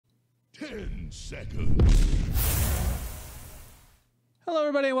10 seconds. Hello,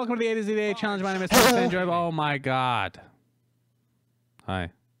 everybody, and welcome to the A to Z Day Challenge. My name is Tusk. Oh my God!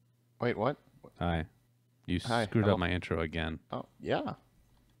 Hi. Wait, what? Hi. You Hi. screwed Hello. up my intro again. Oh, yeah.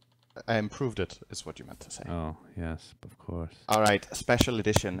 I improved it, is what you meant to say. Oh yes, of course. All right, a special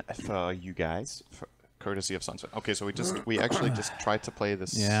edition for you guys, courtesy of SUNSfan. Okay, so we actually just tried to play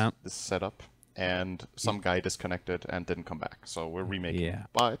this this setup, and some guy disconnected and didn't come back. So we're remaking it.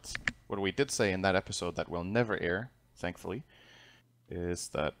 But what we did say in that episode that will never air, thankfully, is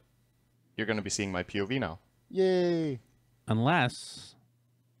that you're going to be seeing my POV now. Yay! Unless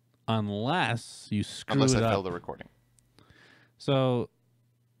you screwed Unless I up. failed the recording. So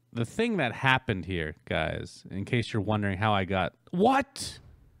the thing that happened here, guys, in case you're wondering how I got what?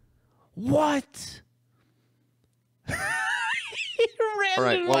 He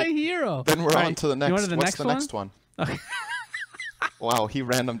ran into my hero. Then we're on to the next. What's the next one? Okay. Wow, he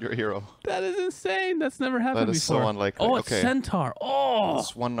randomed your hero. That is insane. That's never happened before. That is so unlikely. Oh, it's Centaur. Oh,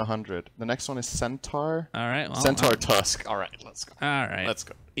 it's 1 in 100. The next one is Centaur. All right. Well, Centaur Tusk. All right, let's go. All right. Let's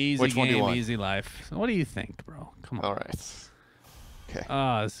go. Easy Which game, one do you want? easy life. What do you think, bro? Come on. All right. Okay.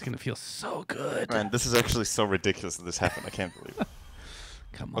 Oh, this is going to feel so good. Man, this is actually so ridiculous that this happened. I can't believe it.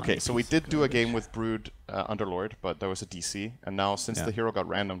 Come on. Okay, so we did do a game with Brood Underlord, but that was a DC. And now, since the hero got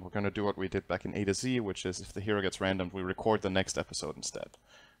randomed, we're going to do what we did back in A to Z, which is if the hero gets randomed, we record the next episode instead.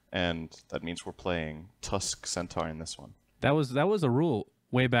 And that means we're playing Tusk Centaur in this one. That was a rule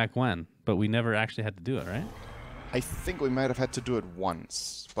way back when, but we never actually had to do it, right? I think we might have had to do it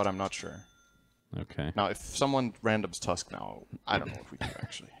once, but I'm not sure. Okay. Now, if someone randoms Tusk now, I don't know if we do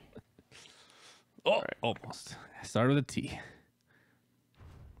actually. Oh, right. Almost. Start with a T.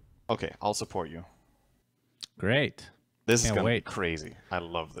 Okay, I'll support you. Great. This is gonna be crazy. I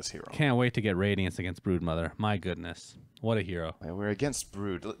love this hero. Can't wait to get Radiance against Broodmother. My goodness. What a hero. Yeah, we're against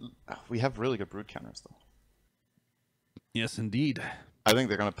Brood. We have really good Brood counters, though. Yes, indeed. I think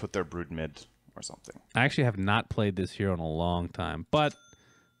they're going to put their Brood mid or something. I actually have not played this hero in a long time, but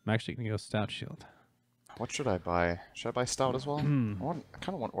I'm actually going to go Stout Shield. What should I buy? Should I buy Stout as well? I kind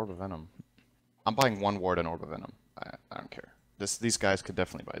of want Orb of Venom. I'm buying one ward and Orb of Venom. I don't care. These guys could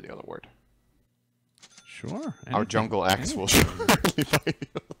definitely buy the other ward. Sure. Our jungle axe will surely buy the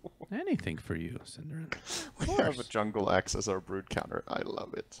other ward. Anything for you, syndereN. We have a jungle axe as our Brood counter. I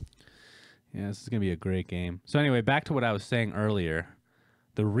love it. Yeah, this is going to be a great game. So anyway, back to what I was saying earlier.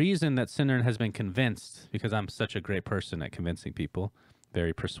 The reason that syndereN has been convinced, because I'm such a great person at convincing people,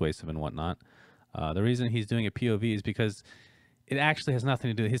 very persuasive and whatnot, the reason he's doing a POV is because it actually has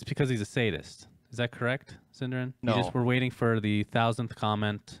nothing to do with it. It's because he's a sadist. Is that correct, syndereN? No. You just were waiting for the 1,000th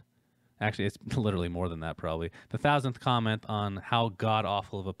comment. Actually, it's literally more than that, probably. The 1,000th comment on how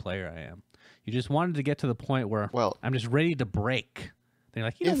god-awful of a player I am. You just wanted to get to the point where I'm just ready to break. They're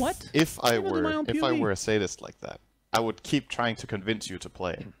like, you know what? If I were a sadist like that, I would keep trying to convince you to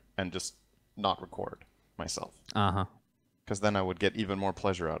play and just not record myself. Uh-huh. Because then I would get even more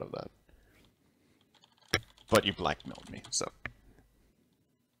pleasure out of that. But you blackmailed me, so.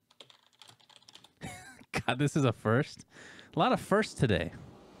 God, this is a first. A lot of firsts today.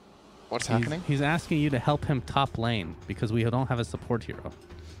 What's happening? He's asking you to help him top lane because we don't have a support hero.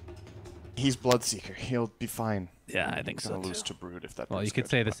 He's Bloodseeker. He'll be fine. Yeah, I think so. He'll lose to Brood if that. Well, you could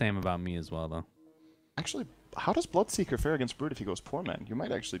say the same about me as well, though. Actually, how does Bloodseeker fare against Brood if he goes poor man? You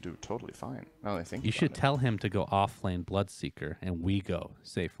might actually do totally fine. Now that I think you should tell him to go off lane Bloodseeker, and we go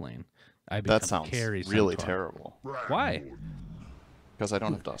safe lane. That sounds really terrible. Why? Because I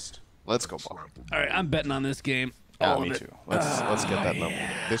don't have dust. Let's go, Bob. All right, I'm betting on this game. Yeah, me too. Let's get that level.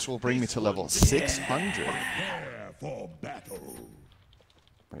 This will bring me to level 600. For battle.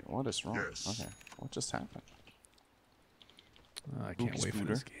 Wait, what is wrong? Okay, what just happened? I can't wait for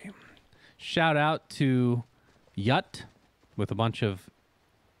this game. Shout out to Yut with a bunch of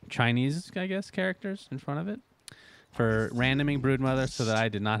Chinese, I guess, characters in front of it for randoming Broodmother so that I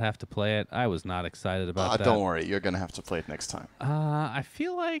did not have to play it. I was not excited about that. Don't worry, you're gonna have to play it next time. I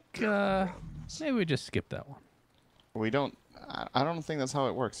feel like maybe we just skip that one. We don't. I don't think that's how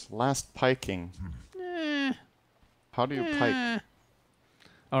it works. Last piking. How do you pike?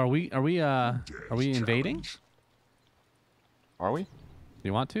 Are we invading? Are we? Do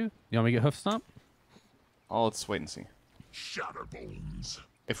you want to? You want me to get hoof stomp? Oh, let's wait and see. Shatterbones.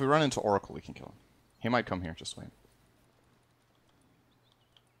 If we run into Oracle, we can kill him. He might come here. Just wait.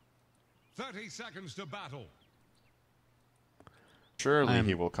 30 seconds to battle. Surely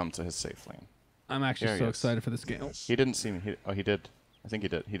he will come to his safe lane. I'm actually so excited for this game. He didn't see me. He did. I think he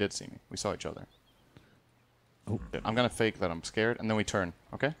did. He did see me. We saw each other. Oh. I'm gonna fake that I'm scared, and then we turn.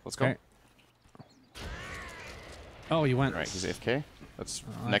 Okay, let's go. Okay. Oh, you went. Right, he's AFK. That's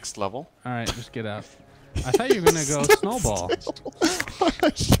next level. All right, just get out. I thought you were gonna go snowball.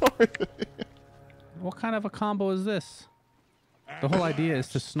 What kind of a combo is this? The whole idea is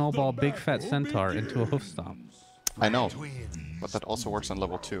to snowball big fat Centaur into a hoof stomp. I know, but that also works on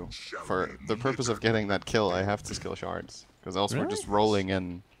level 2. For the purpose of getting that kill, I have to skill shards, because else we're just rolling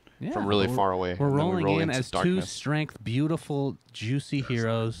in from really far away. We're rolling roll in into as darkness. 2 strength, beautiful, juicy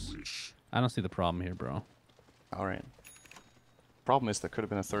heroes. I don't see the problem here, bro. All right. Problem is there could have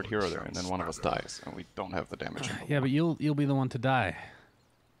been a 3rd hero there, and then one of us dies, and we don't have the damage. Yeah, but you'll be the one to die,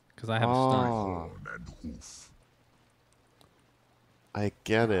 because I have a stun. Oh, I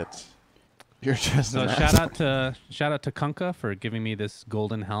get it. You're just So shout out to Kunkka for giving me this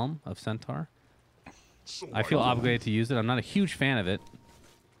golden helm of Centaur. I feel obligated to use it. I'm not a huge fan of it,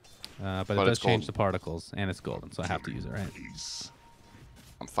 but it does change the particles, and it's golden, so I have to use it, right?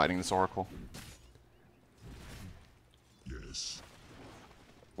 I'm fighting this oracle. Yes.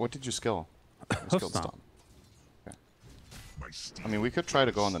 What did you skill? Hoof stomp. Okay. I mean, we could try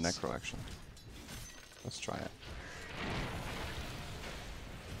to go on the necro, actually. Let's try it.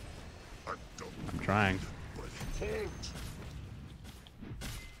 I'm trying.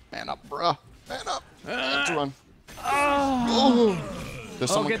 Man up, bruh. Man up. Have to run. Oh. There's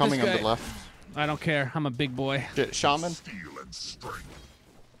someone coming on the left. I don't care. I'm a big boy. Shaman.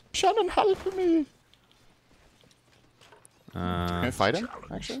 Shaman, help me. Can I fight him,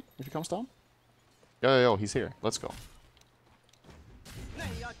 actually, if he comes down? Yo, he's here. Let's go.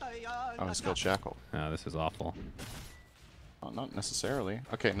 Oh, he's got shackle. Oh, this is awful. Oh, not necessarily.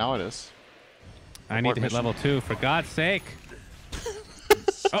 Okay, now it is. I need to hit level 2, for God's sake.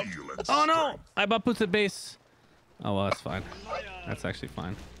 Oh no! I butt boots at base. Oh well, that's fine. That's actually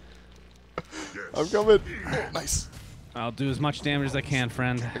fine. I'm coming. Oh, nice. I'll do as much damage as I can,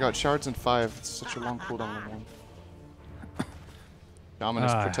 friend. I got shards in 5. It's such a long cooldown on 1. Shaman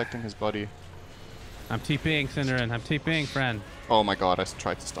is protecting his buddy. I'm TPing, syndereN. I'm TPing, friend. Oh my god, I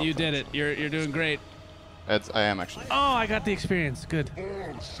tried to stop You did it. You're doing great. I am actually. Oh, I got the experience. Good.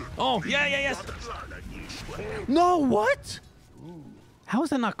 Oh, yes. No, what? How is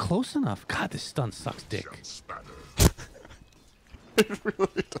that not close enough? God, this stun sucks dick. It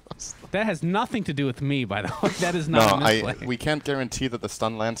really does. That has nothing to do with me, by the way. That is not a misplay. We can't guarantee that the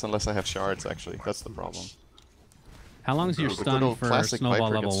stun lands unless I have shards, actually. That's the problem. How long is your stun for snowball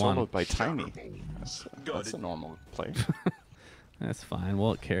Viper level gets 1? soloed by Tiny. That's a normal play. That's fine.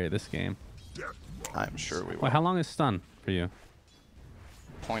 We'll carry this game. I'm sure we will. Wait, how long is stun for you?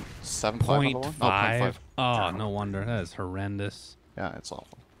 0.75 level 1? No, 0.5. Oh, no wonder. That is horrendous. Yeah, it's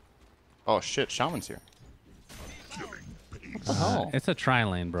awful. Oh shit, Shaman's here. What the hell? It's a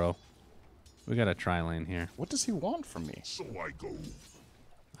tri-lane, bro. We got a tri-lane here. What does he want from me? So I go.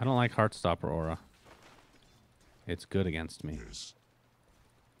 I don't like Heartstopper Aura. It's good against me. Yes.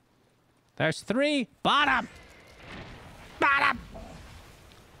 There's 3. Bottom! Bottom!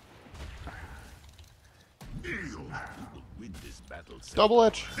 Double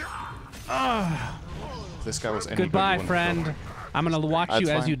edge. This guy was any Goodbye, good, friend. I'm gonna watch you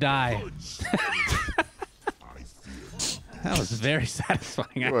as you die. That was very satisfying.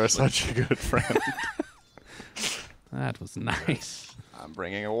 You are such a good friend. That was nice. I'm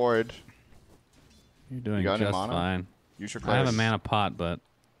bringing a ward. You're doing got just mana? fine. Use your I have a class. mana pot, but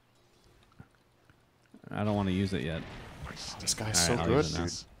I don't want to use it yet. This guy's All so right, I'll good, use it now.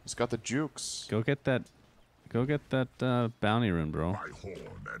 dude. He's got the jukes. Go get that. Go get that bounty rune, bro. My horn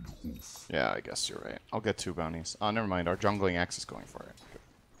and hoof. Yeah, I guess you're right. I'll get 2 bounties. Oh, never mind. Our jungling axe is going for it.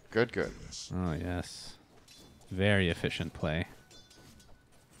 Good. Oh yes, very efficient play.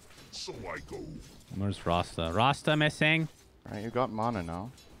 So I go. Where's Rasta? Rasta missing? Alright, you got mana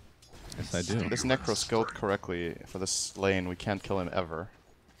now. Yes, I do. This Necro skilled correctly for this lane. We can't kill him ever.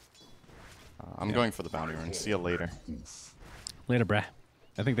 I'm going for the bounty rune. See you later. Later, bruh.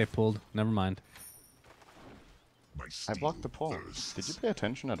 I think they pulled. Never mind. I blocked the pull. Did you pay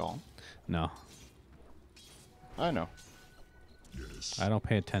attention at all? No, I know. Yes. I don't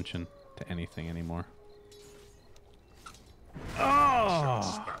pay attention to anything anymore.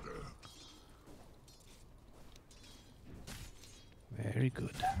 Oh! Very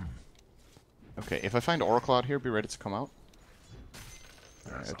good. Okay, if I find Oracle out here, be ready to come out.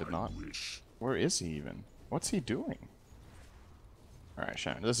 Alright, I did not. Where is he even? What's he doing? Alright,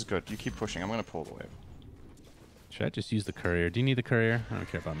 Shannon, this is good. You keep pushing. I'm gonna pull the wave. Should I just use the courier? Do you need the courier? I don't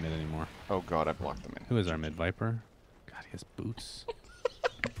care about mid anymore. Oh god, I blocked them in. Who is our mid Viper? God, he has boots.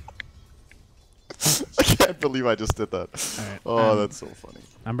 I can't believe I just did that. Right, oh, that's so funny.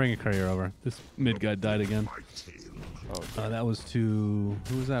 I'm bringing courier over. This mid guy died again. Oh, That was to...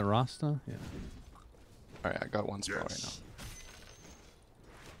 Who was that? Rasta? Yeah. alright, I got 1 spell right now.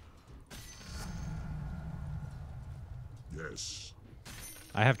 Yes.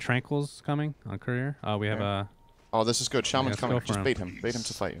 I have Tranquils coming on courier. We have a... Oh, this is good. Shaman's let's go coming. for Just him. bait him. Bait him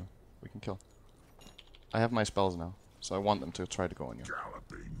to fight you. We can kill. I have my spells now, so I want them to try to go on you.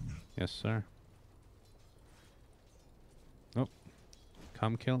 Galloping. Yes, sir. Oh.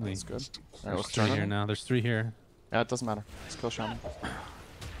 Come kill me. That's good. Alright, There's let's 3 turn here him. now. There's 3 here. Yeah, it doesn't matter. Let's kill Shaman.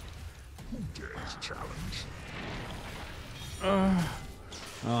 Who dares challenge? Oh,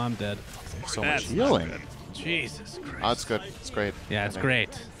 I'm dead. So That's much healing. Jesus Christ. Oh, it's good. It's great. Yeah, it's I think.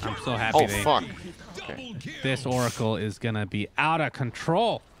 great. I'm so happy Oh, fuck. Okay. this Oracle is going to be out of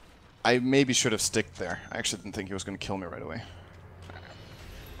control. I maybe should have sticked there. I actually didn't think he was going to kill me right away.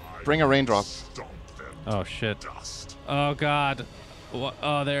 Bring a raindrop. Stomp them Oh, shit. dust. Oh, God. What?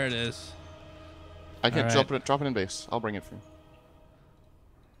 Oh, there it is. I can Alright. drop it in base. I'll bring it for you.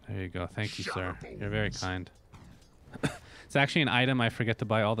 There you go. Thank you, sir. You're very kind. It's actually an item I forget to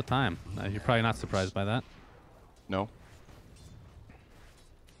buy all the time. You're probably not surprised by that. No.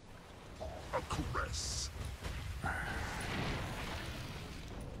 A caress.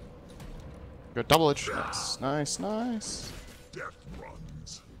 Good double edge. Nice, nice. Death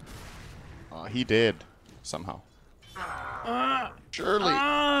runs. He did. Somehow. Surely.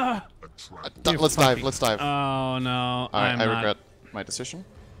 Ah! A trap. Let's dive. Let's dive. Oh, no. Alright, I'm I not- regret my decision.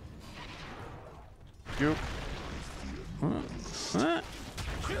 You Huh?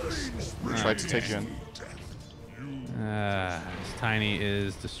 tried to take you in. This Tiny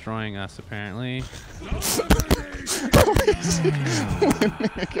is destroying us, apparently.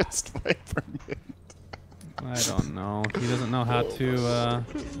 Against Viper mid. I don't know. He doesn't know how to,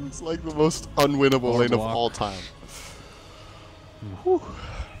 It's like the most unwinnable lane of block. all time. Whew.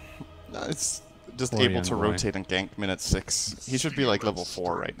 No, it's just Poor able young to boy. rotate and gank minute 6. He should be like level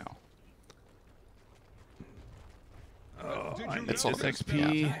 4 right now. It's all this good.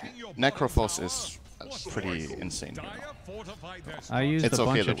 XP. Yeah. Necrophos is pretty insane. Right now. I used It's a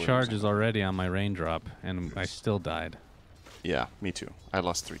okay bunch that of we're charges already on my raindrop, and I still died. Yeah, me too. I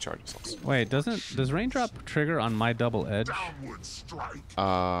lost 3 charges also. Wait, does raindrop trigger on my double edge? Downward strike.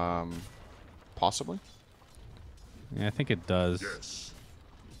 Possibly. Yeah, I think it does. Yes.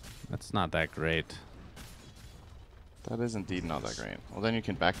 That's not that great. That is indeed not that great. Well, then you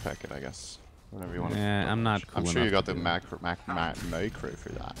can backpack it, I guess. Whatever you want. Yeah, I'm not cool I'm sure you enough got to the do macro for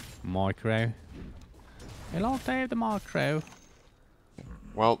that. Micro. Hello, Dave the Micro.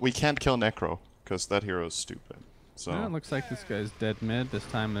 Well, we can't kill Necro because that hero is stupid. So Well, it looks like this guy's dead mid. This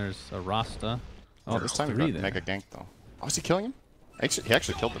time there's a Rasta. Oh, this time we 3 got there. mega gank though. Oh, is he killing him? Actually, he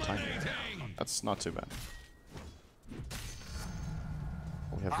actually killed the time. That's not too bad.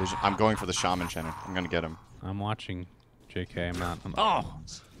 We have vision. I'm going for the shaman channel. I'm gonna get him. I'm watching JK. I'm not. Oh!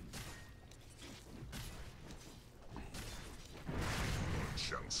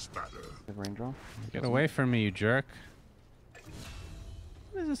 Shall spatter. Give raindrop. Get away from me, you jerk.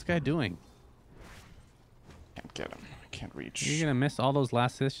 What is this guy doing? Can't get him. Can't reach. You're gonna miss all those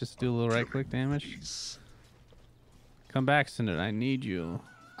last hits just to do a little right click damage? Peace. Come back, Cinder. I need you.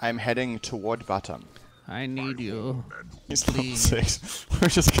 I'm heading toward bottom. I need you. He's level 6. We're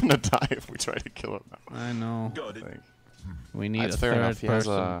just gonna die if we try to kill him now. I know. I think. We need That's a fair third enough.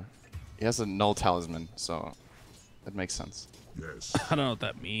 person. He has a null talisman, so it makes sense. Yes. I don't know what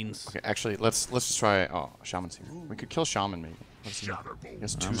that means. Okay, actually, let's just try. Oh, shaman's here. We could kill shaman maybe. Let's see. Shatterbolt. He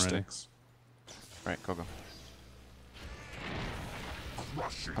has 2 I'm ready. sticks. Right, go.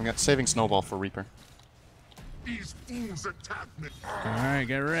 Crushing. I'm saving snowball for Reaper. These fools attack me. Alright,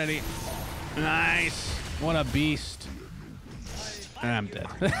 get ready. Nice. What a beast. I'm dead.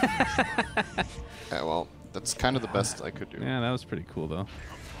 Yeah, well, that's kind of the best I could do. Yeah, that was pretty cool, though.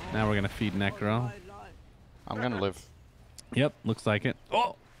 Now we're going to feed Necro. I'm gonna live. Yep, looks like it.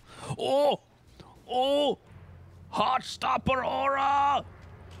 Oh! Oh! Oh! Heart stopper aura!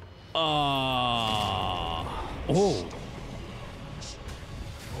 Oh!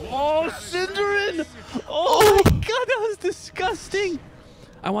 Oh, syndereN! Oh my god, that was disgusting!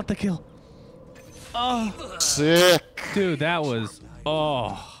 I want the kill. Oh, Sick. dude, that was...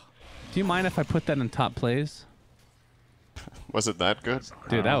 Oh. Do you mind if I put that in top plays? Was it that good?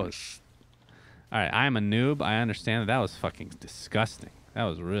 Dude, that was... Alright, I'm a noob. I understand that was fucking disgusting. That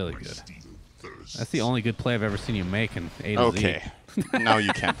was really good. That's the only good play I've ever seen you make in A to Z. Okay. Now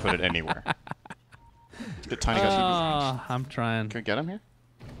you can't put it anywhere. The tiny guy. Oh, I'm trying. Can we get him here?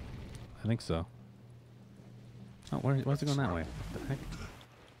 I think so. Oh, where's it going that way? What the heck?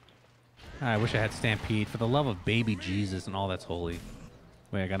 I wish I had Stampede. For the love of baby Jesus and all that's holy.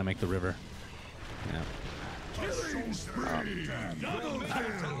 Wait, I gotta make the river. Yeah.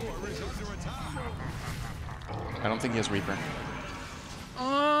 I don't think he has Reaper.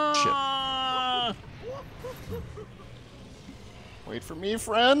 Oh! Wait for me,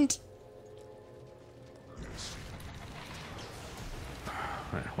 friend.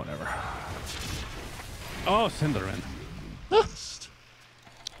 Right, whatever. Oh, syndereN.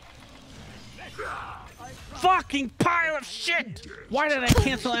 Fucking pile of shit! Why did I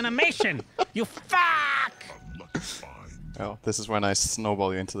cancel animation? You fuck! Oh, this is when I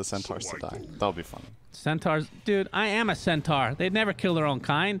snowball you into the centaurs to die. That'll be fun. Centaurs, dude, I am a centaur. They'd never kill their own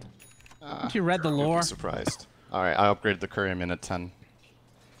kind. Haven't you read the lore? You'd be surprised. Alright, I upgraded the courier at 10.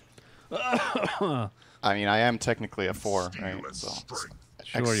 I mean, I am technically a 4, right? So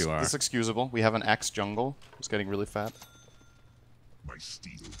sure you are. It's excusable. We have an axe jungle who's getting really fat.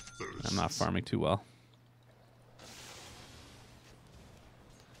 I'm not farming too well.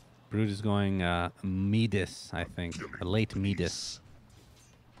 Brood is going Medis, I think. A late Medis.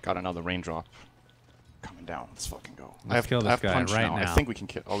 Got another raindrop. Coming down. Let's fucking go. Let's kill this guy right now. I think we can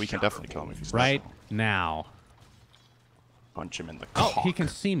kill. Oh, we can definitely kill him if he's right now. Punch him in the cock. cock. He can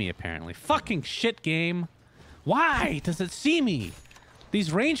see me apparently. Fucking shit game. Why does it see me?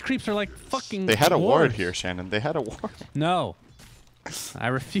 These range creeps are like fucking. They had a ward wards. here, Shannon. They had a ward. No. I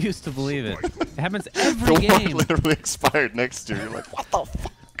refuse to believe it. It happens every the game. ward literally expired next to you. You're like, what the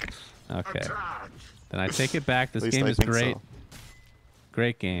fuck? Okay. Then I take it back. This At least game I is think great. so.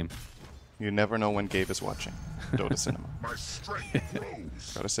 Great game. You never know when Gabe is watching. Dotacinema.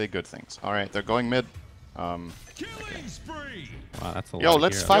 Gotta say good things. Alright, they're going mid. Killing spree. Wow, that's a lot. Yo, of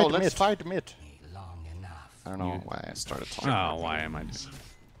let's heroes. fight mid. Fight mid. I don't know why I started talking. Oh, why am I doing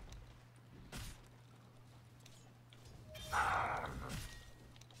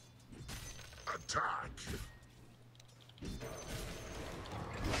Attack.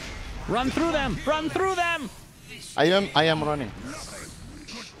 Run through them! Run through them! I am running.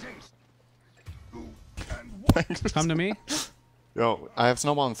 Come to me. Yo, I have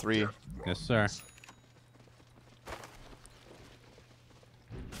snowball in 3. Yes, sir.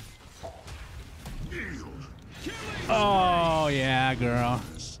 Oh, yeah, girl.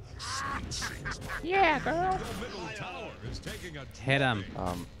 Yeah, girl. Hit him.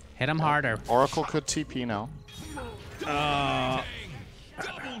 Hit him harder. Oracle could TP now.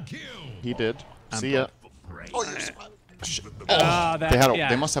 He did. See ya.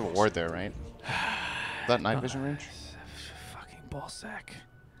 They must have a ward there, right? That night vision range? Fucking ballsack.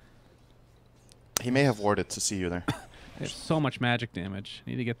 He may have warded to see you there. There's so much magic damage.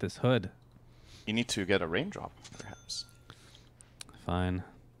 Need to get this hood. You need to get a raindrop, perhaps. Fine.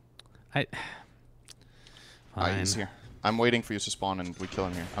 Fine. He's here. I'm waiting for you to spawn and we kill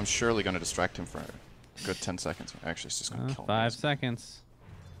him here. I'm surely going to distract him for a good 10 seconds. Actually, it's just going to kill him. 5 seconds.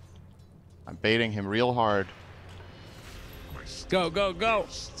 I'm baiting him real hard. Go, go, go!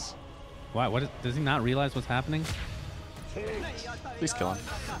 Why? Does he not realize what's happening? Please kill him.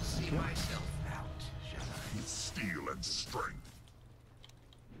 Steel and strength.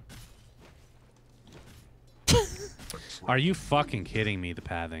 Are you fucking kidding me, the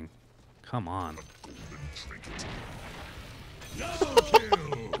pathing? Come on.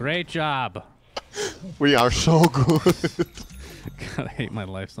 Great job. We are so good. God, I hate my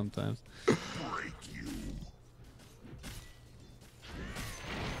life sometimes.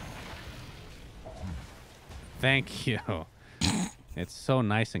 Thank you. It's so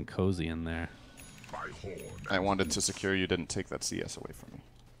nice and cozy in there. I wanted to secure you didn't take that CS away from me.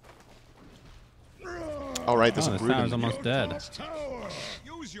 Alright, there's a Brood. This tower's almost dead.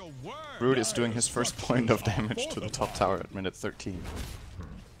 Brood is doing his first point of damage to the top tower at minute 13.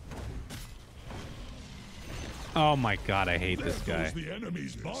 Oh my god, I hate this guy. The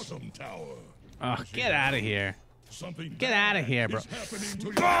enemy's bottom tower. Oh, get out of here. Get out of here, bro.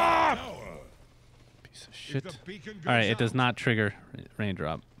 Piece of shit. Alright, it does not trigger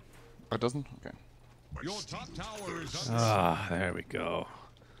raindrop. Oh, it doesn't? Okay. Ah, there we go.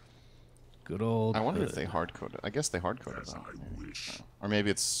 Good old. I wonder if they hard-coded. I guess they hard-coded that. Or maybe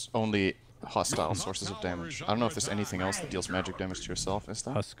it's only hostile sources of damage. I don't know if there's anything else that deals magic damage to yourself, is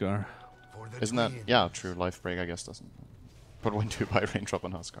that? Huskar. Isn't that? Yeah, true. Life Break, I guess, doesn't. But when do you buy raindrop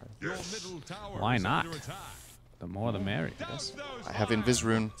on Huskar? Why not? The more the merrier. Yes. I have Invis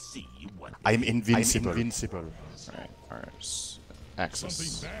Rune. I'm invincible. Alright, alright.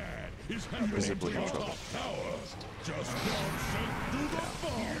 Access. Visibly in trouble.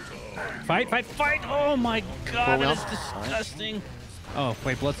 Fight, fight, fight! Oh my god, that is disgusting. Oh,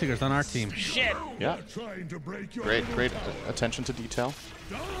 wait, Bloodseeker's on our team. Shit! Yeah. Great attention to detail.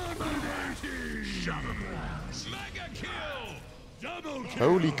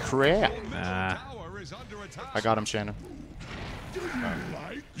 Holy crap! I got him, Shannon.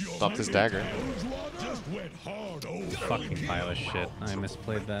 Stopped his dagger. Fucking pile of shit. I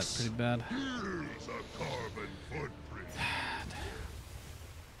misplayed that pretty bad.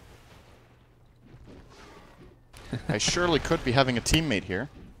 I surely could be having a teammate here.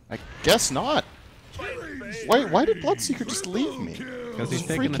 I guess not. Why did Bloodseeker just leave me? Because he's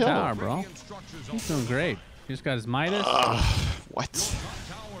taking the tower, bro. He's doing great. He just got his Midas. What?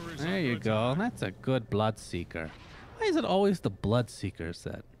 There you go. That's a good Bloodseeker. Why is it always the Bloodseekers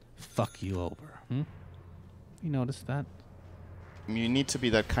that fuck you over? Hmm? You noticed that? You need to be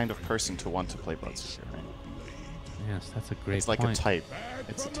that kind of person to want to play Bloodseeker, right? Yes, that's a great It's like point. a type.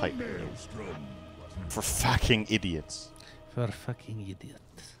 It's a type. For fucking idiots. For fucking idiots.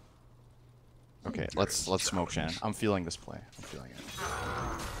 Okay, let's smoke Shannon. I'm feeling this play. I'm feeling it.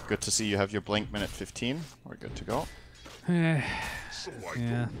 Good to see you have your blink minute 15. We're good to go. Yeah.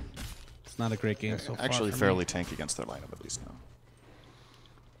 It's not a great game so far. Actually for fairly me. tanky against their lineup at least now.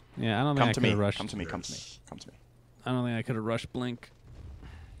 Yeah, I don't think I could have rushed. Come to me, come to me, come to me. I don't think I could have rushed Blink.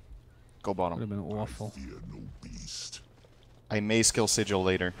 Go bottom. Would have been awful. I may skill Sigil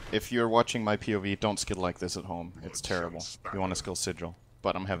later. If you're watching my POV, don't skill like this at home. It's terrible. You want to skill Sigil,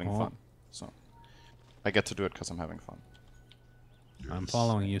 but I'm having fun. So I get to do it because I'm having fun. I'm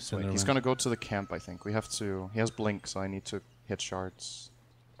following you, Wait, syndereN. he's gonna go to the camp, I think. We have to... He has Blink, so I need to hit shards.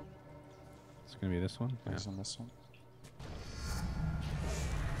 It's gonna be this one? Yeah. He's on this one.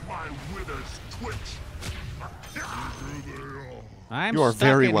 My withers twitch. I'm You are stuck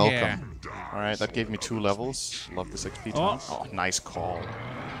very in welcome. here. Alright, that gave me 2 levels. Love this XP time. Oh, nice call.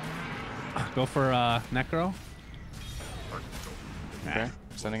 Go for Necro. Okay,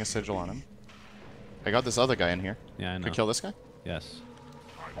 sending a Sigil on him. I got this other guy in here. Yeah, I know. Could kill this guy? Yes.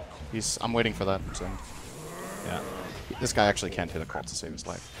 I'm waiting for that, so... Yeah. This guy actually can't hit a call to save his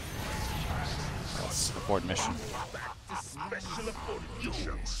life. That's abort mission.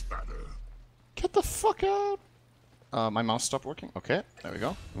 Get the fuck out! My mouse stopped working. Okay, there we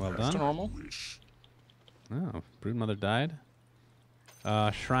go. Well Back to done. normal. Oh, Broodmother died.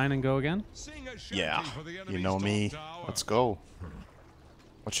 Shrine and go again? Yeah, you know me. Let's go.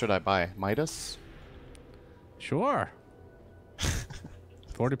 What should I buy? Midas? Sure.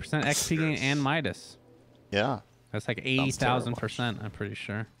 40% XP gain and Midas. Yeah. That's like Sounds terrible. 80,000%, I'm pretty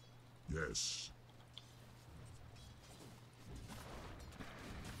sure. Yes.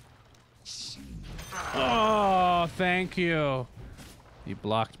 Oh, thank you. You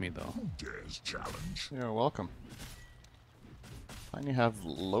blocked me, though. Dares challenge. You're welcome. And you have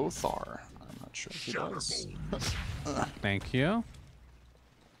Lothar. I'm not sure if he does. Thank you.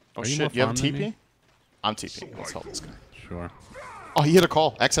 Oh Are you shit, more you have a farm than TP? me? I'm TP. Let's help this guy. Sure. Oh, he hit a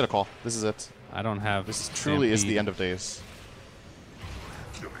call. X hit a call. This is it. I don't have. This truly is the Stampede. end of days.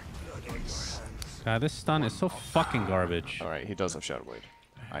 God, this stun is so fucking garbage. Alright, he does have Shadow Blade.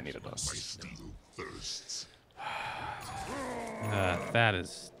 I need a dust. Thirsts. That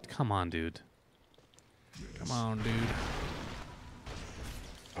is. Come on, dude. Come on, dude.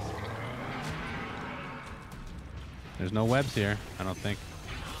 There's no webs here, I don't think.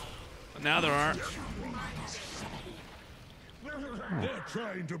 But now there are. They're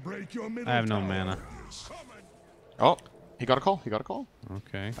trying to break your middle I have no tower. mana. Oh, he got a call. He got a call.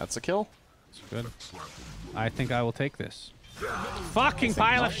 Okay, That's a kill. that's good. I think I will take this. Fucking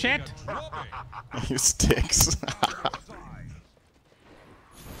pile of shit! You sticks.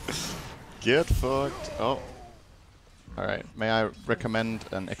 Get fucked. Oh. Alright, may I recommend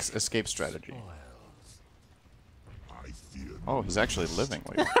an escape strategy? I fear Oh, he's actually living.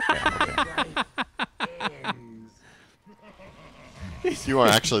 Wait. Yeah, okay. You are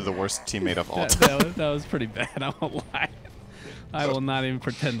actually the worst teammate of all time. That was pretty bad, I won't lie. I will not even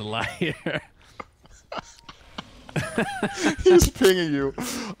pretend to lie here. He's pinging you.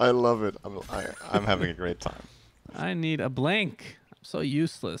 I love it. I'm having a great time. I need a blank. I'm so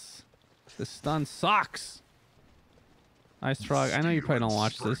useless. This stun sucks. Ice Frog, I know you probably don't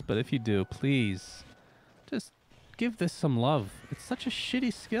watch this, but if you do, please, just give this some love. It's such a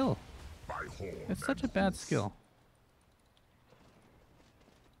shitty skill. by horn It's such a and bad hoof. skill.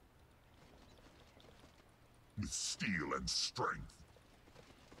 With steel and strength.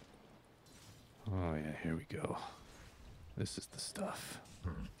 Oh yeah, here we go. This is the stuff.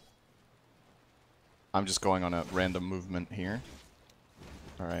 I'm just going on a random movement here.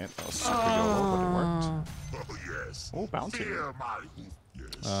 Alright, that was super YOLO, but it worked. Oh yes. Oh, bounty. Fear my hoof.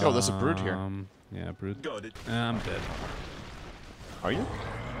 Yes. Yo, there's a brood here. Yeah, brood. I'm dead. Are you?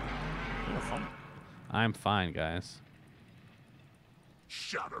 You're fun. I'm fine, guys.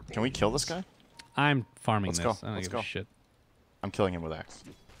 Shatter Can we kill this guy? I'm farming Let's this. go, I don't let's give a go. shit. I'm killing him with axe.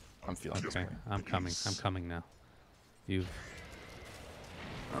 I'm feeling this Okay, way. I'm coming. I'm coming now. You.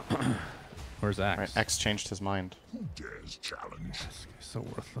 Where's Axe? Alright, X changed his mind. Who dares challenge? This guy's so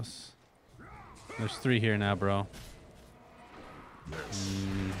worthless. There's 3 here now, bro.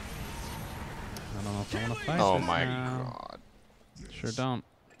 I don't know if I want to fight Oh this my now. god. Sure don't.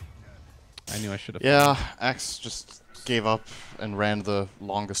 I knew I should have. Yeah, Axe just gave up and ran the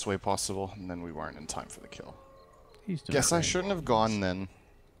longest way possible, and then we weren't in time for the kill. He's doing Guess I great. shouldn't have gone then.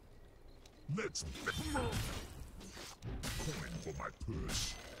 Let's coin for my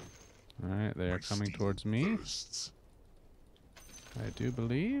purse. Alright, they're coming towards me. Bursts. I do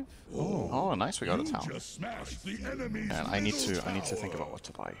believe. Oh. Oh, nice, we got a You town. just smashed the enemy's And I need to middle think tower. about what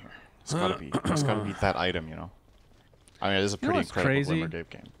to buy here. It's gotta be that item, you know. I mean, it is a You know pretty what's incredible crazy? Glimmer Gabe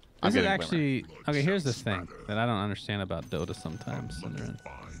game. I'm Is it getting actually okay? Here's the thing that I don't understand about Dota sometimes, syndereN.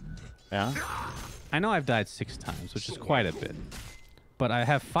 Find. Yeah. I know I've died 6 times, which is quite a bit, but I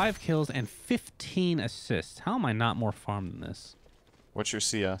have 5 kills and 15 assists. How am I not more farm than this? What's your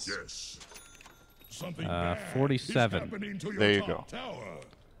CS? Yes. Something bad is 47. happening to your There you top go. tower.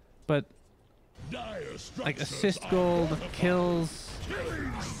 But Dire like structures assist are gold, fortified. kills.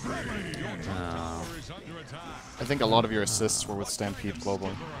 Killing spree. I think a lot of your assists were with Stampede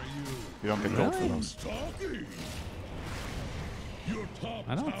globally. You don't get gold for Really? those. Talking. Your top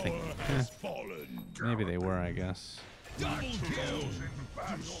I don't tower think- has fallen. Maybe they were, I guess. Double kill.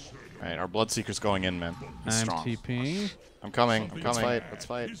 Alright, our Bloodseeker's going in, man. He's I'm strong. TPing. I'm coming. Something Let's fight. bad Let's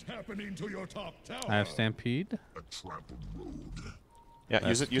fight. is happening to your top tower. I have Stampede. A trampled road. Yeah,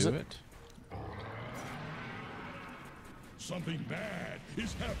 use Let's it. Use do it. Something bad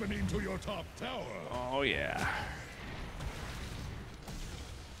is happening to your top tower. Oh yeah.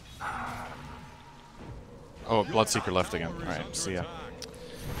 Oh, Bloodseeker left again. Alright, see ya.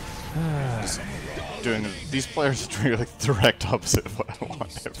 Just doing these players are doing like direct opposite of what I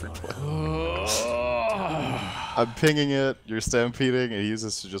want every play. I'm pinging it, you're stampeding, and he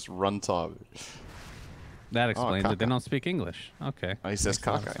uses to just run top. That explains it. They Kaka. don't speak English. Okay. Oh, he says Makes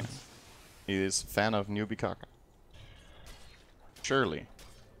a lot of Kaka. sense. He is a fan of newbie Kaka. Surely.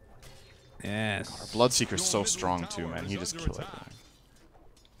 Yes. Bloodseeker's so strong too, man. He just kills everything.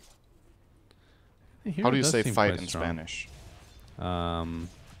 The hero How do you does say seem fight quite in strong. Spanish?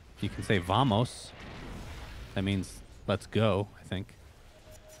 You can say vamos. That means let's go, I think.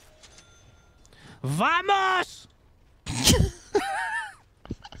 Vamos!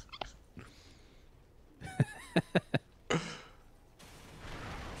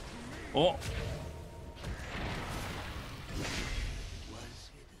 Oh.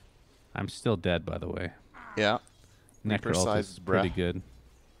 I'm still dead, by the way. Yeah. Necro ult size, is pretty bruh. good.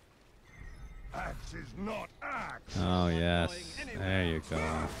 Axe is not axe. Oh, yes. There you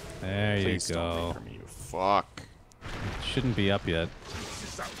go. There you Please don't go. make for me, you fuck. Shouldn't be up yet.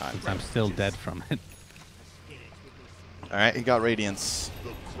 Since I'm still dead from it. Alright, he got Radiance.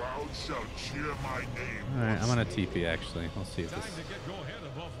 The crowd shall cheer my name. Alright, I'm gonna TP actually. We'll see if this.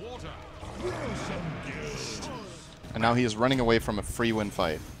 And now he is running away from a free win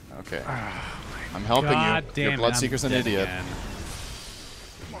fight. Okay. I'm helping God you. damn Your it, Bloodseeker's I'm an dead idiot. again.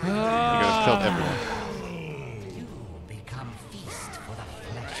 You could have killed everyone.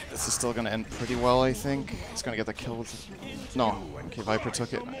 This is still gonna end pretty well, I think. It's gonna get the kill with... No. Okay, Viper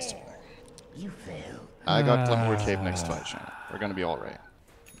took it. Nice. I got Glimmer Cave next fight, Shannon. We're gonna be alright.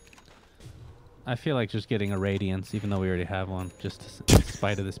 I feel like just getting a Radiance, even though we already have one, just in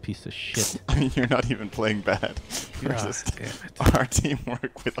spite of this piece of shit. I mean, you're not even playing bad. We're God just... damn it. Our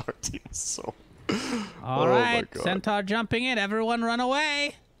teamwork with our team is so... All Oh my right, God. Centaur jumping in. Everyone run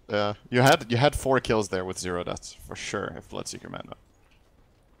away. Yeah, you had 4 kills there with 0 deaths for sure. If Bloodseeker man.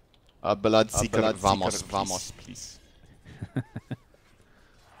 Bloodseeker, vamos, please.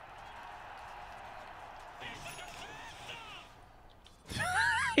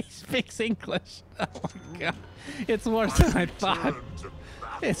 He speaks English. Oh my god. It's worse than I thought.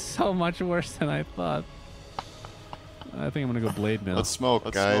 It's so much worse than I thought. I think I'm gonna go Blade now. Let's smoke,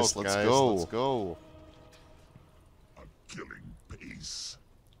 guys. Let's go. Let's go. A killing pace.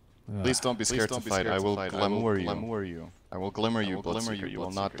 Please don't be scared to fight. I will glimmer you. I will glimmer you, Bloodseeker. You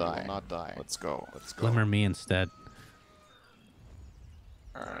will not die. Let's go. Let's go. Glimmer me instead.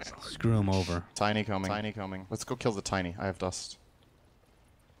 Alright. Screw him over. Tiny coming. Tiny coming. Let's go kill the tiny. I have dust.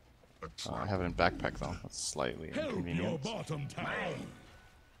 I have it in backpack though. That's slightly Help your inconvenient. bottom tower.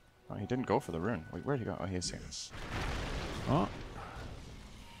 Oh, he didn't go for the rune. Wait, where'd he go? Oh, he's here. Oh.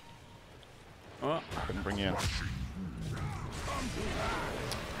 Oh. Couldn't bring you in.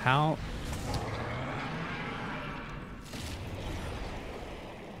 How?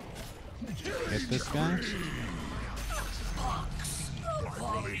 Hit this guy?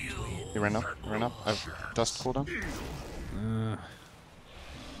 He ran up. He ran up. I have dust cooldown.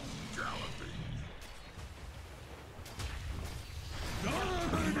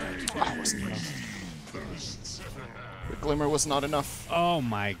 The glimmer was not enough. Oh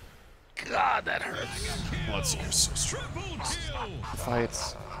my God, that hurts. Bloodseeker's so strong.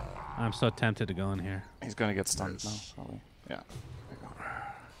 Fights. I'm so tempted to go in here. He's gonna get stunned now, probably. Yeah.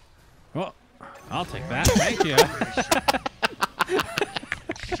 Well, I'll take that. Thank you.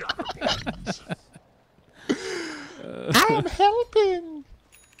 I'm helping.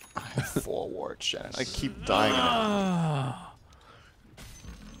 I have 4 wards, Shannon. I keep dying.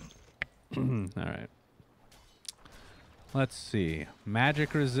 All right. Let's see.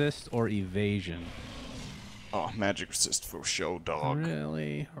 Magic resist or evasion? Oh, magic resist for show, dog.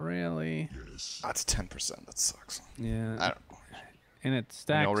 Really? Really? That's 10%. That sucks. Yeah. I don't know. And it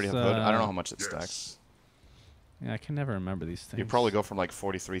stacks. I don't know how much it stacks. Yeah, I can never remember these things. You probably go from like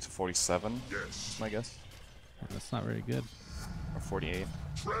 43 to 47. Yes. My guess. Yeah, that's not very good. Or 48.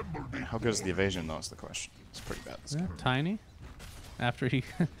 How good is the evasion, though, is the question. It's pretty bad. This game. Tiny. After he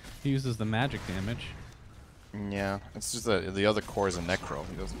uses the magic damage. Yeah, it's just the other core is a necro.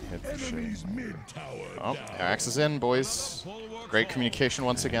 He doesn't hit for shit. Oh, Axe is in, boys. Great communication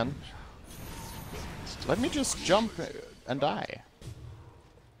once again. Let me just jump and die.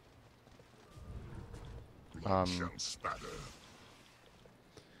 Okay.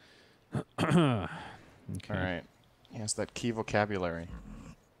 Alright. He has that key vocabulary.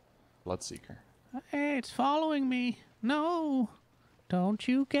 Bloodseeker. Hey, it's following me. No. Don't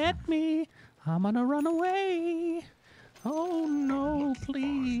you get me. I'm gonna run away. Oh no,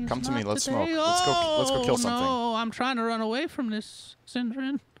 please. Come to me, let's today. smoke. Let's go kill something. No, I'm trying to run away from this,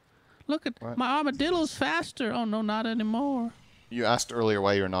 syndereN. Look at my armadillo's faster. Oh no, not anymore. You asked earlier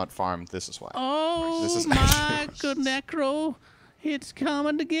why you're not farmed. This is why. Oh this is my good necro. It's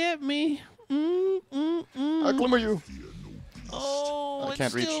coming to get me. I glimmer you. Oh, I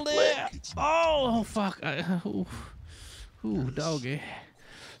can't it's still there. Oh, fuck. Ooh, doggy.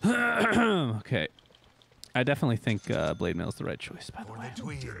 Okay. I definitely think Blade Mail's the right choice, by the way.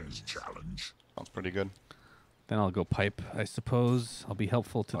 Sounds pretty good. Then I'll go pipe, I suppose. I'll be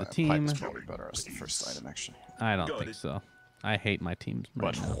helpful to the team. Pipe's probably better as the first item, actually. I don't think so. I hate my teams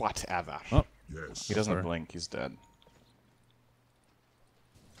right now. Whatever. Oh. He doesn't blink. He's dead.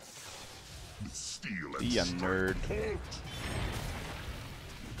 Be a nerd.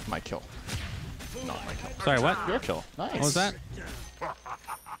 My kill. Not my kill. Sorry, what? Your kill. Nice. What was that?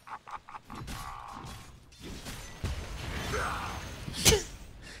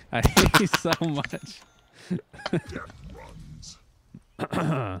 I hate you so much.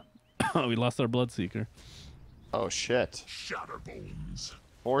 Oh, we lost our Bloodseeker. Oh shit. Shatterbones.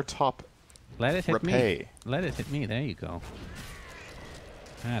 4 top. Let it hit repay. me. Let it hit me. There you go.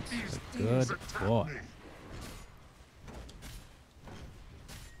 That's a good boy.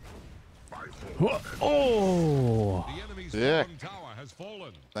 Oh! Sick. Is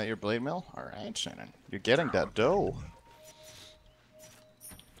that your blade mill? Alright, Shannon. You're getting that dough.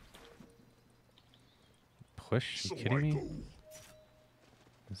 Push? You kidding me?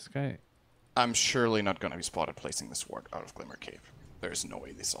 This guy... I'm surely not gonna be spotted placing this ward out of Glimmer Cave. There's no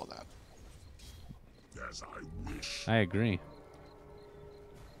way they saw that. As I wish. I agree.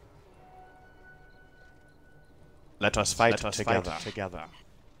 Let us fight together.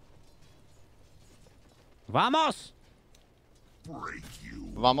 Vamos! Break you.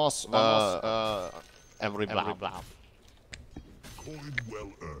 Vamos, every blob. Coin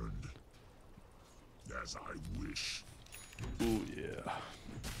well earned. As I wish. Ooh, yeah.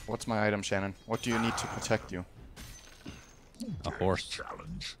 What's my item, Shannon? What do you need to protect you? A horse.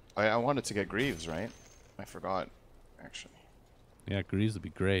 Challenge. I wanted to get Greaves, right? I forgot, actually. Yeah, Greaves would be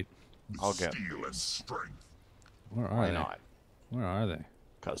great. I'll get Steel and strength. Where are Why they? not? Where are they?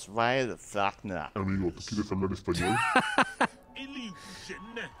 Cause why the fuck not? Amigo, ¿tú quieres hablar español?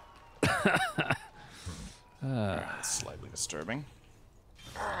 Slightly disturbing.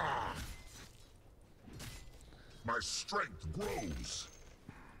 My strength grows.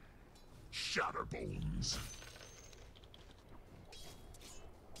 Shatterbones.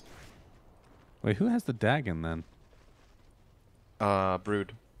 Wait, who has the Dagon then?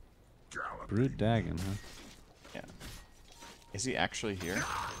 Brood. Brood Dagon, huh? Yeah. Is he actually here?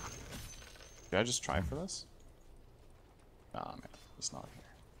 Did I just try for this? Nah, man. He's not here.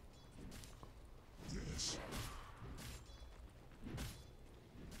 Yes.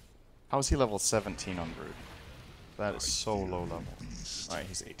 How is he level 17 on Brood? That is so low level. Alright,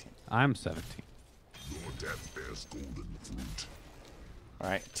 he's 18. I'm 17. Your death bears golden fruit.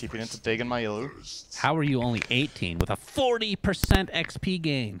 Alright, TP'd into Dagon Mailu. How are you only 18 with a 40% XP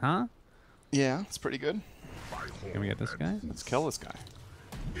gain, huh? Yeah, it's pretty good. Can we get this guy? Let's kill this guy.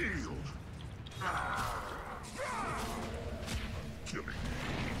 Killing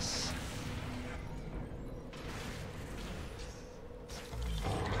bees.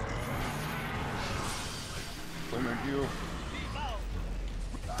 cornered you.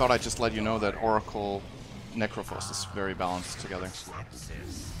 Thought I'd just let you know that Oracle Necrophos is very balanced together.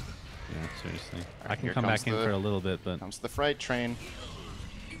 Yeah, seriously. I can come back in for a little bit, but... Comes the freight train.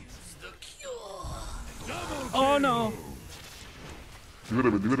 Oh, no!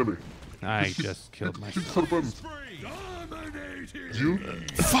 Libérame. I just killed myself. You?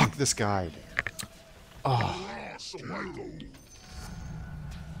 Fuck this guy! Oh.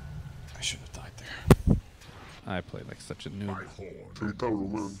 I should have died there. I played like such a noob. Centaur,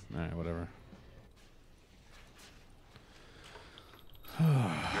 man. Alright, whatever.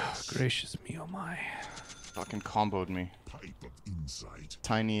 Gracious me, oh my. Fucking comboed me.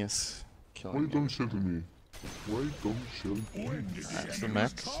 Tiniest Why killing. don't shell me? Why don't shell me? That's the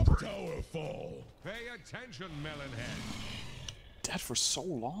mech. Tower fall. Pay attention, Melonhead. Dead for so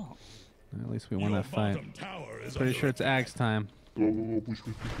long. At least we won that fight. Bottom tower is Pretty sure it's Axe time. Go, push.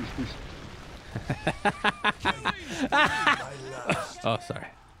 Oh, sorry.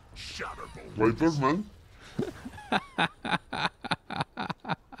 Right there, man.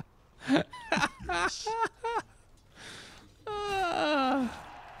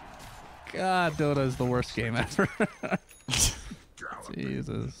 God, Dota is the worst game ever.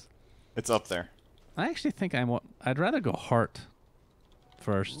 Jesus. It's up there. I actually think I'd rather go Heart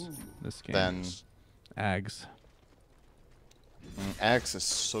first this game. Then Ags. Axe is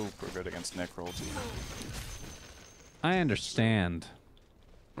super good against Necro. I understand.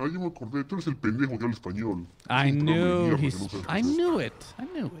 Ah, yo me acordé. Tú eres el pendejo que habla español. I knew Mierda, he's. que no sabes I francés. knew it. I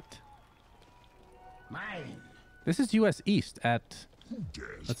knew it. This is U.S. East at.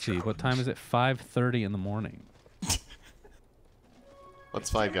 Let's see. What time is it? 5:30 in the morning. Let's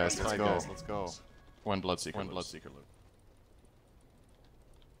fight, guys. Let's go. Let's go. One Bloodseeker. One Bloodseeker loot.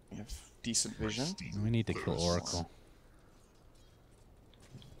 We have decent vision. We need to kill Oracle.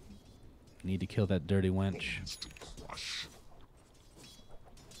 Need to kill that dirty wench.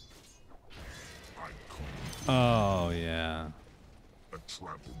 Oh yeah.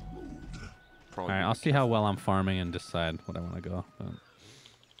 Alright, I'll see how well I'm farming and decide what I want to go.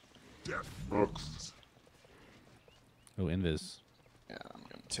 Axe. Oh, Invis. Yeah, I'm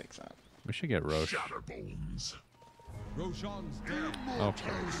gonna take that. We should get Roche. Roshan's dead.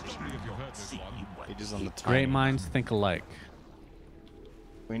 Okay. Sorry if you heard this one. Ages on the time. Great minds think alike.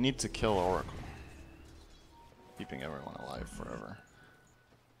 We need to kill Oracle. Keeping everyone alive forever.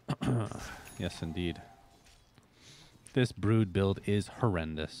 Yes, indeed. This brood build is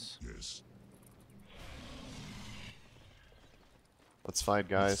horrendous. Let's fight,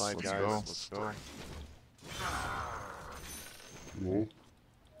 guys. Let's go. Let's go. No.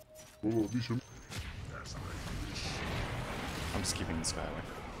 Oh, vision. I'm just keeping this guy away.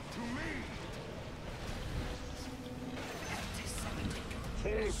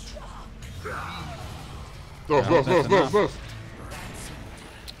 Left.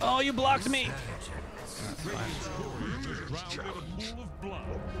 Oh, you blocked me!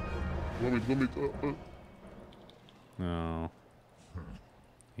 Vomit. No.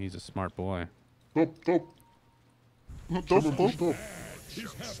 He's a smart boy. Top. Top.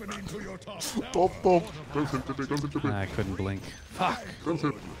 is happening to your top Top. Cancel TP. I couldn't blink. Fuck!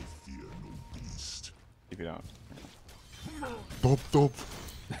 Cancel. Keep it out. Top.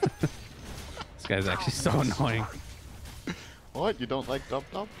 This guy's actually so annoying. What? You don't like Top?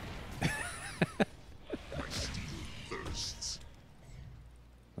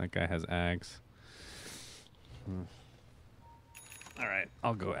 That guy has Ags. Alright,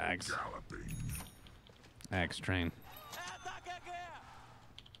 I'll go Ags. Ags train.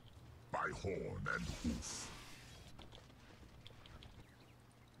 by horn and hoof.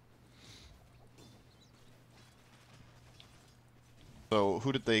 So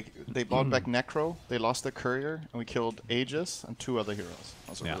who did they bought back Necro, they lost their courier, and we killed Aegis and 2 other heroes.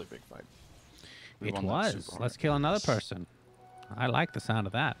 That was a really big fight. We It won that was. super Let's hard. kill another person. I like the sound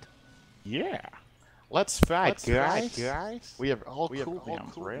of that. Yeah. Let's fight, guys. We have all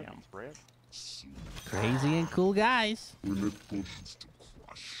cooldowns, Brad. Crazy and cool guys. We need push.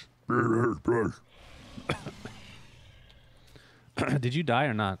 Did you die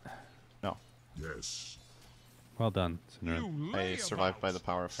or not? No. Yes. Well done, syndereN. I survived by the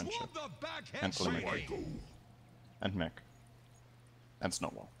power of friendship. And Polymic. Go. And Mech. And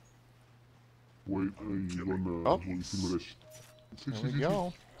Snowball. Wait, I'm gonna Oh. go incinerate. There we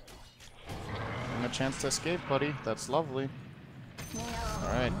go. And a chance to escape, buddy. That's lovely.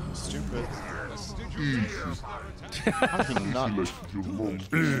 Alright, stupid. How can you not? Like your mom.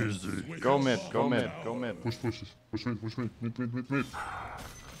 Go mid, go mid, go mid. Push mid.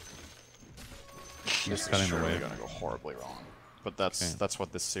 This is cutting the surely wave. gonna go horribly wrong. But that's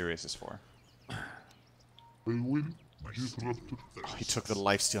what this series is for. I will. Yes, Raptor. Oh, he took the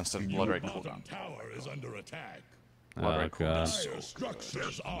lifesteal instead of blood right Bottom cooldown. tower is under attack. Oh god. Dire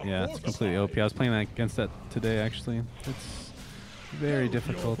structures are Yeah, it's completely OP. I was playing that against that today actually. It's very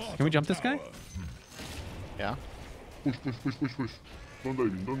difficult. Can we jump this guy? Yeah. Push. Don't dive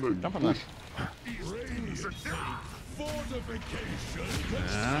in, don't dive in. Jump on that. fortification.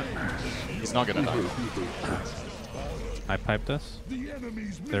 He's not gonna die. I piped us. The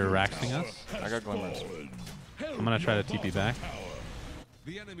enemy's They're raxing us. I got glimmers. I'm gonna try to TP back.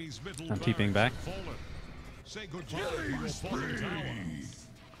 The enemy's middle I'm TPing back. barracks have fallen. Say goodbye to your bottom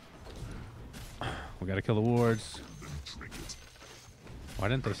tower. We gotta kill the wards. Why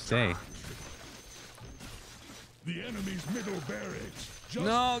didn't they stay? The enemy's middle barracks. Just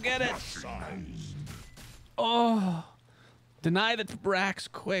No, get it! sized. Oh! Deny the Brax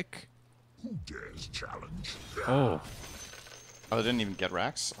quick. Who dares challenge? Oh, Oh, they didn't even get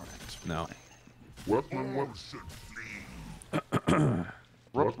racks? Alright. no. What, man, what?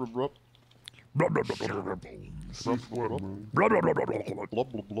 Rup. Safe what, man?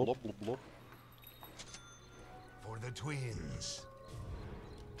 For the twins.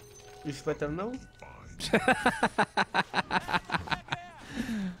 It's better now?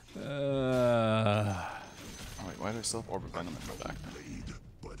 Oh, wait, why do I still have Orbit Venom in my back? Blade,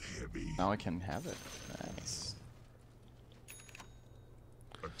 but heavy. Now I can have it. Nice.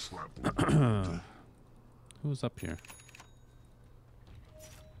 A trample. Who's up here?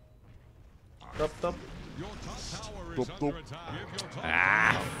 Top. Your top tower is under attack. Give your top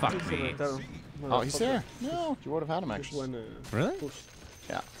Ah, fuck It's me. better. Oh, he's there. No, you would have had him Just actually. one Really? push.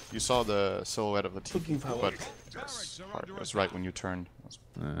 Yeah, you saw the silhouette of the team, Fucking power. but it was right when you turned. It was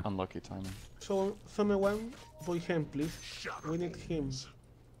unlucky timing. So, someone, boy him, please. We need him.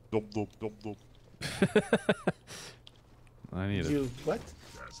 I need it. You, what?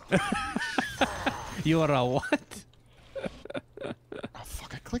 You are a what? Oh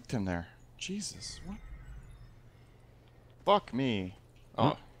fuck! I clicked him there. Jesus, what? Fuck me.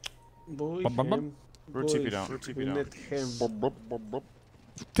 Oh, Boy Bum, bum, bum. him. Root TP Boys, down, root TP we down. need him.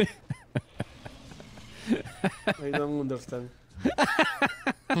 I don't understand.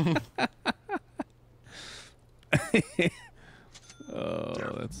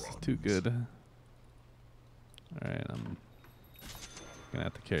 Oh, that's too good. Alright, I'm gonna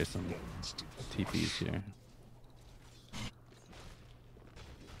have to carry some TPs here.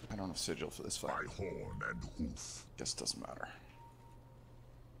 I don't have sigil for this fight. By horn and hoof. Guess it doesn't matter.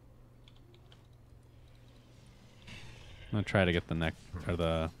 I'm gonna try to get the neck or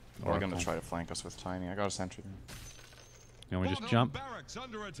the We're oracle. gonna try to flank us with Tiny. I got a sentry there. You want me to just Bottom jump? barracks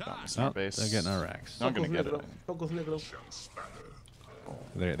under attack. It's in our Oh, base. they're getting our racks. Not gonna get it. negro. Focus negro.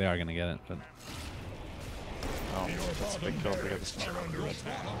 They are gonna get it, but Oh, that's a big kill if we get this one.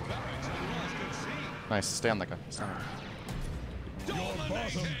 Nice, stay on that guy. Stay on that guy. Your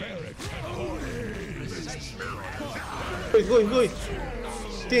bottom barracks have fallen. Go.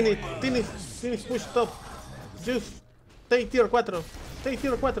 Tini, push top. Just take tier 4. Take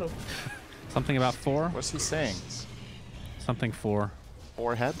tier 4. something about 4? What's he saying? Something 4.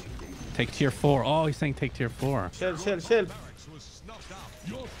 Forehead? Take tier 4. Oh, he's saying take tier 4. Shell.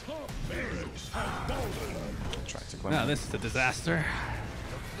 Your top barracks have fallen. Try to No, glimmer. this is a disaster.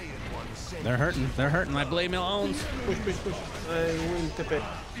 They're hurting. My blade mill owns. Push. I will TP.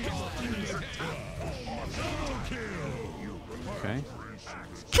 Okay.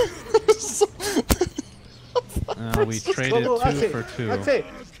 We traded Go, 2 Axe. for 2. Axe.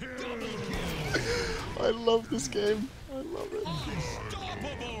 I love this game. I love it.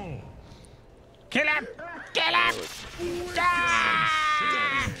 Kill him! Kill him!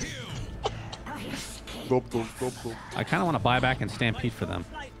 I kind of want to buy back and stampede for them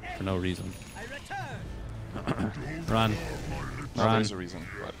for no reason. Run. No, Run. there's a reason,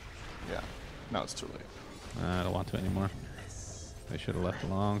 but yeah. Now it's too late. I don't want to anymore. They should have left a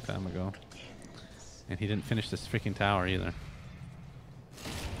long time ago. And he didn't finish this freaking tower either.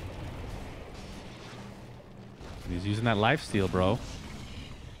 He's using that lifesteal, bro.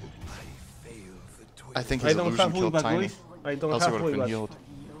 I think I his don't illusion have killed Weeback, Tiny. boys. I don't Else he have would have been Weeback. healed.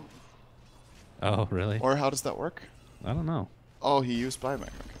 Oh, really? Or how does that work? I don't know. Oh, he used buyback.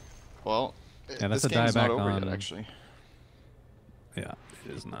 Okay. Well, Yeah, that's this a game's not dieback over on- yet, actually. Yeah,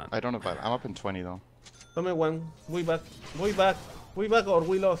 it is not. I don't have buyback. I'm up in 20 though. Someone, Weeback or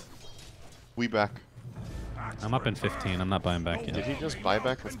we lost. We back. I'm up in 15. I'm not buying back Did yet. he just buy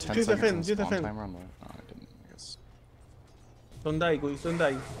back with 10 Just seconds defend, in just spawn defend. timer on the... Oh, I didn't, I guess. Don't die, guys, don't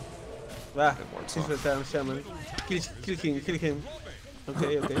die. Ah, Good work, he's son. returned, shaman. Kill him.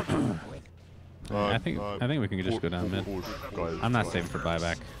 Okay. I think we can just go down mid. I'm not saving for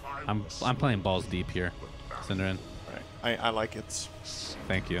buyback. I'm playing balls deep here. syndereN. Right. I like it.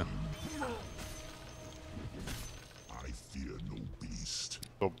 Thank you. I fear no beast.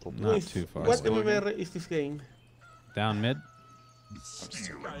 Not too far. What away. MMR is this game? Down mid.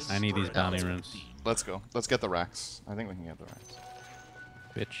 I need these bounty rooms. Let's go. Let's get the racks. I think we can get the racks.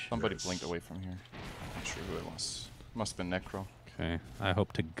 Bitch. Somebody blinked away from here. I'm not sure who it was. Must have been Necro. Okay. I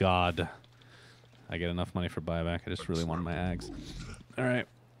hope to God I get enough money for buyback. I just really want my ags. All right.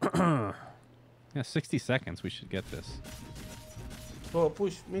 Yeah, 60 seconds. We should get this. Oh,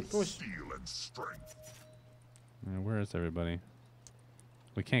 push, mid push. Steel and strength. Where is everybody?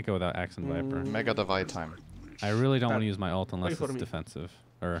 We can't go without Axe and Viper. Mega divide time. I really don't want to use my ult unless Wait for it's me. defensive.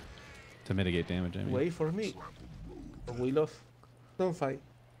 Or to mitigate damage, I mean. Wait for me. We lost. Don't fight.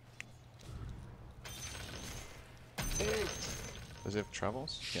 Does he have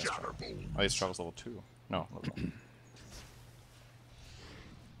travels? Yes, travels. Oh, he has travels level 2. No, level 1.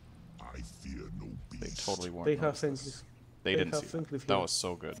 I fear no They beast. totally weren't. They have noticed sentries. this. They They didn't have see sentries that. That here. was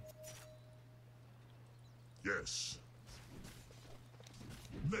so good. Yes.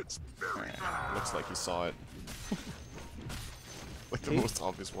 Let's bury them. Looks like he saw it. Like the See? most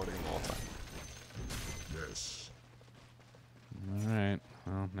obvious warning of all time. Yes. All right.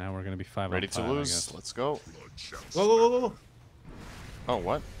 Well, now we're gonna be 5 Ready on to 5, I lose? guess. Let's go. Blood shall Go, go, go, go, Oh,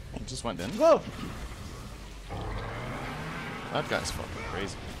 what? He just went in? go! That guy's fucking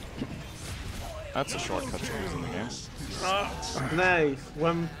crazy. That's a shortcut to losing the game. Nice.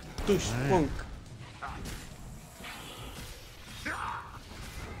 One tush punk.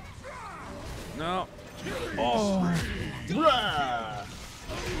 No. Bruh.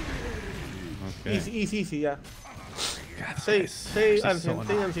 Okay. Easy, easy, easy, yeah. God, this Say, guy's say actually so ancient,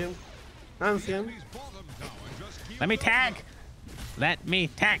 say annoying. ancient. Ancient. Enemy's bottom tower just keeps Let me tag. Let me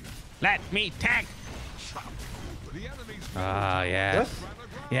tag. Let me tag. the enemy's Ah, yes. What?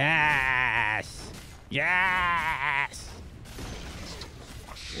 Yes. Yes.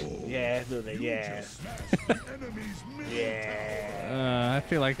 Yes, dude, yes. enemies middle Yeah. I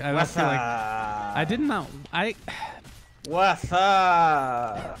feel like I What's feel like up? I didn't know. What's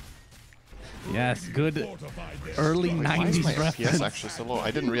up? Yes, good fortified their early strike. Why is my 90s FPS reference. actually so low?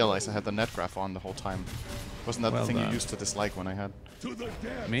 I didn't realize I had the net graph on the whole time. Wasn't that Well the thing done. you used to dislike when I had? To the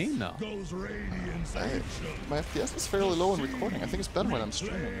depths Me? No. goes radiance I, ancient. my FPS is fairly low in recording. I think it's better when I'm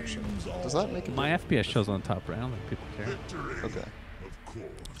streaming, actually. Does that make it My FPS shows on the top right. I don't think people care. Victory, Okay. of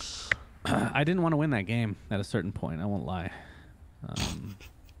course. I didn't want to win that game at a certain point. I won't lie. I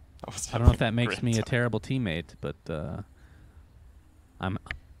was I don't know if that having makes great me a time. terrible teammate, but I'm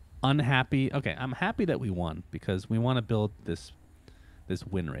unhappy. Okay, I'm happy that we won because we want to build this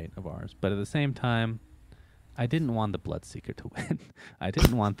win rate of ours. But at the same time, I didn't want the Bloodseeker to win. I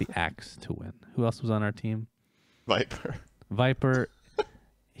didn't want the Axe to win. Who else was on our team? Viper. Viper.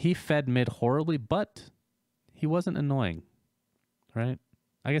 He fed mid horribly, but he wasn't annoying, right?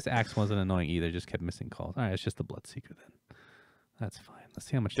 I guess Axe wasn't annoying either. Just kept missing calls. All right, it's just the Bloodseeker then. That's fine. Let's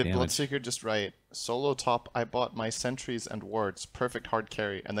see how much Did damage. Bloodseeker just write, solo top, I bought my sentries and wards, perfect hard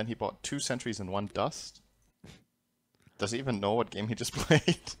carry, and then he bought 2 sentries and 1 dust? Does he even know what game he just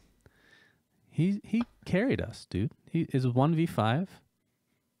played? He carried us, dude. He is 1v5.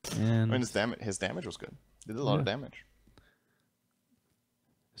 And I mean, his damage was good. He did a lot of Yeah. damage.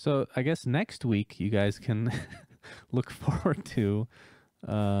 so I guess next week you guys can look forward to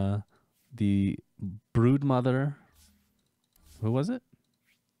the Broodmother. Who was it?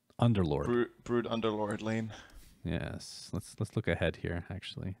 Underlord. Brood Underlord lane. Yes. Let's look ahead here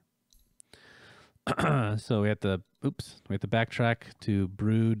actually. So we have to backtrack to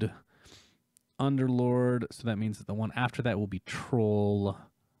Brood Underlord. So that means that the one after that will be Troll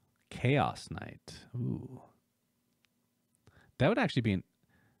Chaos Knight. Ooh. That would actually be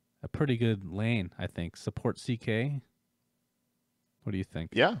a pretty good lane, I think. Support CK. What do you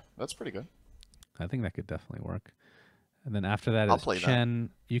think? Yeah, that's pretty good. I think that could definitely work. And then after that I'll is play that. Chen.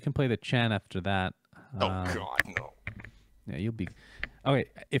 You can play the Chen after that. Oh god, no. Yeah, you'll be. Oh wait,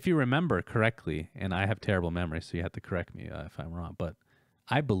 if you remember correctly, and I have terrible memory, so you have to correct me if I'm wrong. But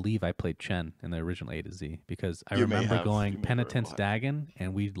I believe I played Chen in the original A to Z because I You may remember have. going You may very Penitence well have. Dagon,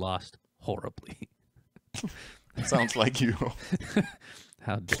 and we lost horribly. Sounds like you.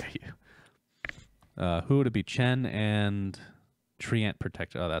 How dare you? Who would it be? Chen and Treant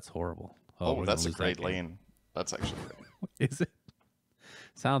Protector. Oh, that's horrible. Oh, we're that's a gonna lose that great game. lane. That's actually great. Is it?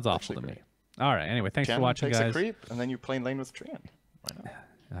 Sounds awful actually to me. great. All right. Anyway, thanks for Chen watching, takes guys. a creep, and then you play lane with Trian. Why not?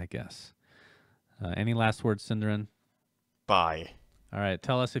 I guess. Any last words, syndereN? Bye. All right.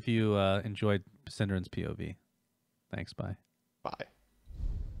 Tell us if you enjoyed syndereN's POV. Thanks. Bye. Bye.